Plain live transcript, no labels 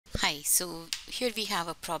Hi, so here we have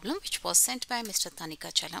a problem which was sent by Mr.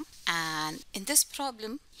 Tanika Chalam, and in this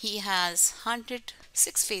problem he has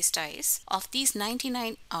 106 face dice. Of these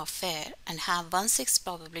 99 are fair and have 1/6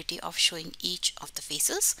 probability of showing each of the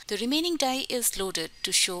faces. The remaining die is loaded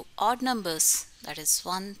to show odd numbers, that is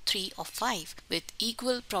 1, 3 or 5, with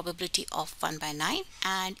equal probability of 1 by 9,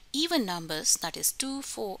 and even numbers, that is 2,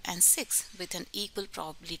 4 and 6, with an equal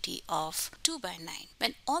probability of 2 by 9.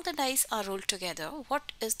 When all the dice are rolled together,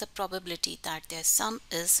 what is the probability that their sum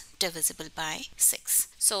is divisible by 6?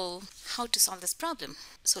 So how to solve this problem?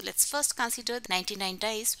 So let's first consider the 99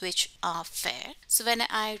 dice which are fair. So when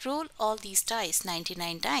I roll all these dice,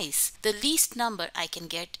 99 dice, the least number I can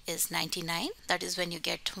get is 99. That is when you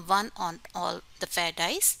get 1 on all the fair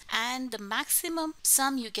dice, and the maximum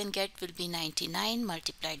sum you can get will be 99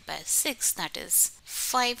 multiplied by 6, that is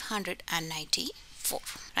 594,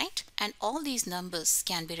 right? And all these numbers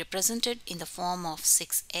can be represented in the form of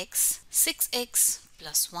 6x, 6x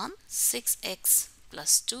plus 1, 6x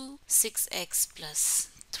plus 2, 6x plus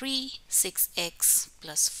 3, 6x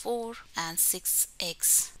plus 4 and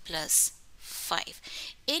 6x plus 5.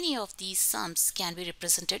 Any of these sums can be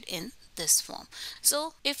represented in this form.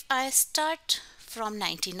 So if I start from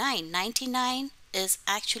 99, 99 is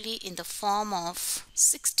actually in the form of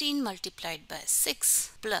 16 multiplied by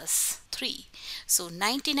 6 plus 3. So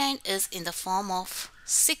 99 is in the form of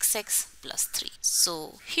 6x plus 3.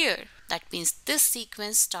 So here that means this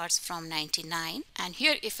sequence starts from 99, and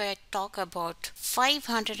here if I talk about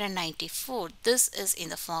 594, this is in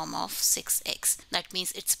the form of 6x. That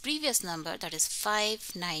means its previous number, that is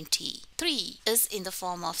 593, is in the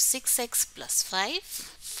form of 6x plus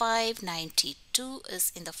 5. 592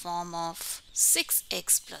 is in the form of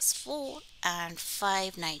 6x plus 4, and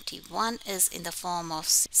 591 is in the form of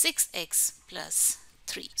 6x plus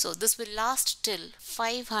 3. So this will last till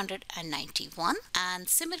 591, and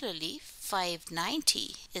similarly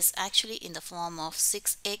 590 is actually in the form of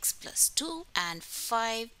 6x plus 2, and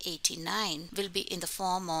 589 will be in the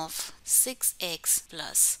form of 6x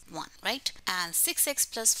plus 1, right? And 6x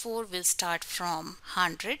plus 4 will start from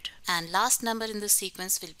 100, and last number in the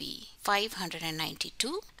sequence will be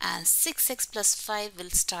 592, and 6x plus 5 will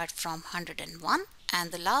start from 101,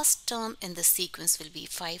 and the last term in the sequence will be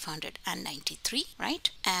 593, right?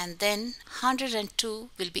 And then 102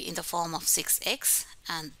 will be in the form of 6x,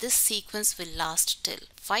 and this sequence will last till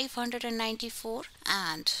 594,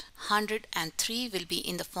 and 103 will be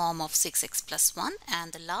in the form of 6x plus 1,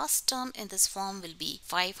 and the last term in this form will be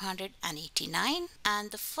 589,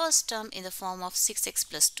 and the first term in the form of 6x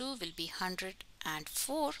plus 2 will be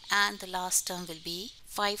 104, and the last term will be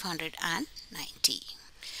 590.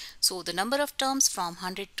 So the number of terms from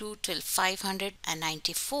 102 till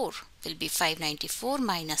 594 will be 594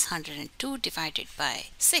 minus 102 divided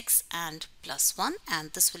by 6 and plus 1,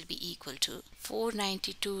 and this will be equal to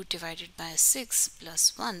 492 divided by 6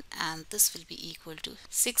 plus 1, and this will be equal to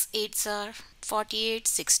 6 8s are 48,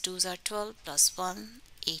 6 2s are 12 plus 1,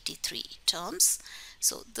 83 terms.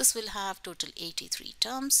 So this will have total 83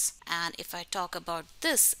 terms, and if I talk about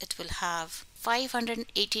this, it will have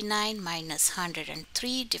 589 minus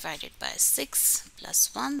 103 divided by 6 plus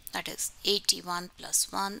 1, that is 81 plus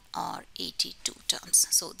 1 or 82 terms.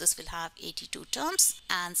 So this will have 82 terms,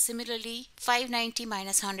 and similarly 590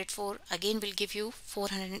 minus 104 again will give you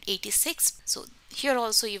 486. So here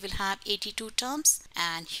also you will have 82 terms,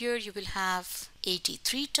 and here you will have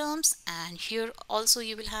 83 terms, and here also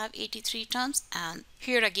you will have 83 terms, and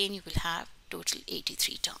here again you will have total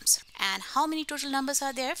 83 terms. And how many total numbers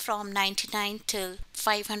are there from 99 till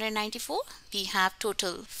 594? We have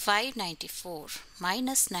total 594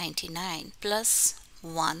 minus 99 plus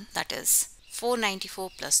 1, that is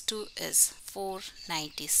 494 plus 2 is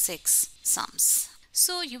 496 sums.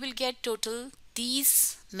 So you will get total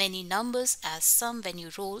these many numbers as sum when you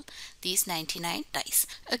roll these 99 dice.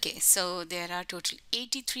 Okay, so there are total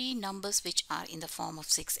 83 numbers which are in the form of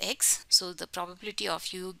 6x. So the probability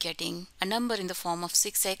of you getting a number in the form of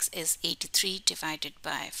 6x is 83 divided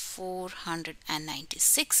by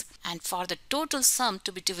 496. And for the total sum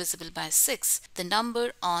to be divisible by 6, the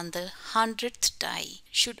number on the 100th die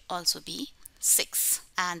should also be 6,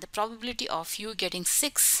 and the probability of you getting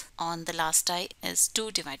 6 on the last die is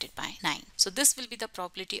 2 divided by 9. So this will be the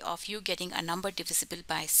probability of you getting a number divisible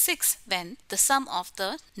by 6 when the sum of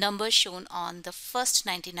the numbers shown on the first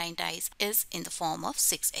 99 dice is in the form of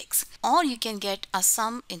 6x. Or you can get a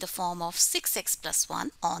sum in the form of 6x plus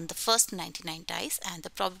 1 on the first 99 dice, and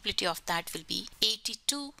the probability of that will be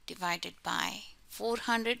 82 divided by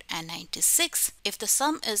 496. If the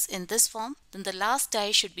sum is in this form, then the last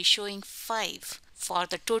die should be showing 5 for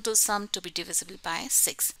the total sum to be divisible by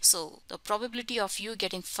 6. So the probability of you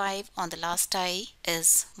getting 5 on the last die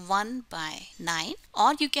is 1 by 9,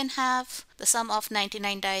 or you can have the sum of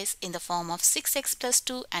 99 dice in the form of 6x plus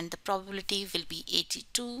 2, and the probability will be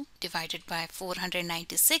 82 divided by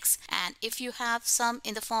 496. And if you have sum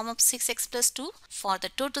in the form of 6x plus 2, for the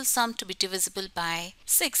total sum to be divisible by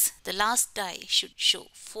 6, the last die should show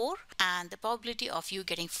 4, and the probability of you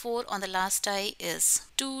getting 4 on the last die is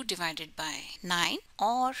 2 divided by 9.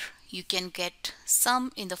 Or you can get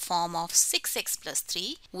sum in the form of 6x plus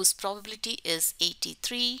 3, whose probability is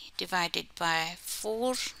 83 divided by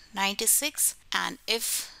 496. And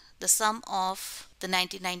if the sum of the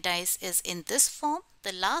 99 dice is in this form,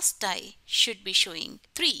 the last die should be showing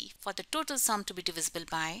 3 for the total sum to be divisible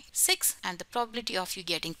by 6, and the probability of you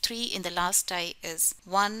getting 3 in the last die is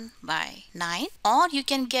 1 by 9. Or you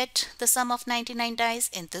can get the sum of 99 dice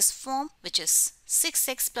in this form, which is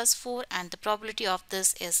 6x plus 4, and the probability of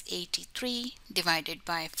this is 83 divided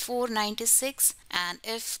by 496. And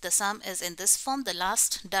if the sum is in this form, the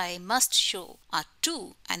last die must show a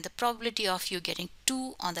 2, and the probability of you getting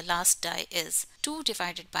 2 on the last die is 2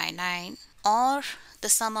 divided by 9. Or the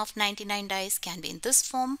sum of 99 dice can be in this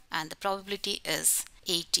form, and the probability is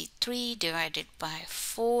 83 divided by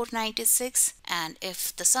 496. And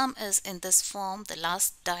if the sum is in this form, the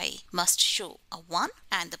last die must show a 1,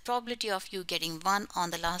 and the probability of you getting 1 on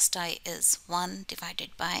the last die is 1 divided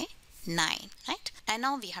by 9, right? And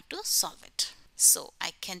now we have to solve it. So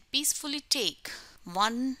I can peacefully take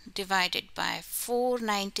 1 divided by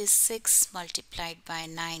 496 multiplied by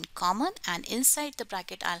 9 common, and inside the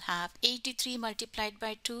bracket I'll have 83 multiplied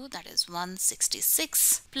by 2, that is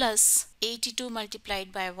 166, plus 82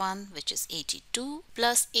 multiplied by 1, which is 82,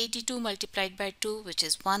 plus 82 multiplied by 2, which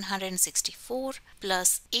is 164,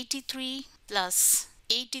 plus 83 plus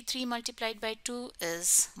 83 multiplied by 2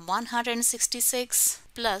 is 166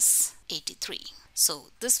 plus 83. So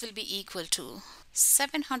this will be equal to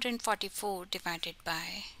 744 divided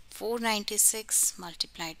by 496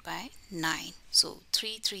 multiplied by 9. So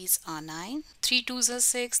 3 3s are 9, 3 2s are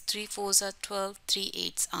 6, 3 4s are 12, 3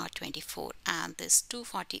 8s are 24, and this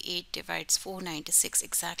 248 divides 496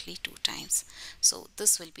 exactly 2 times. So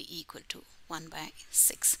this will be equal to 1 by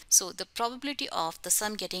 6. So the probability of the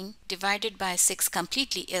sum getting divided by 6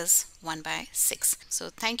 completely is 1 by 6. So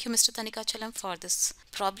thank you, Mr. Tanikachalam, for this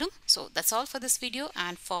problem. So that's all for this video,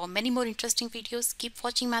 and for many more interesting videos, keep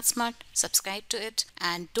watching MathSmart, subscribe to it,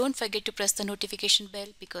 and don't forget to press the notification bell,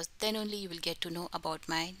 because then only you will get to know about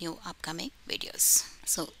my new upcoming videos.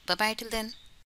 So bye bye till then.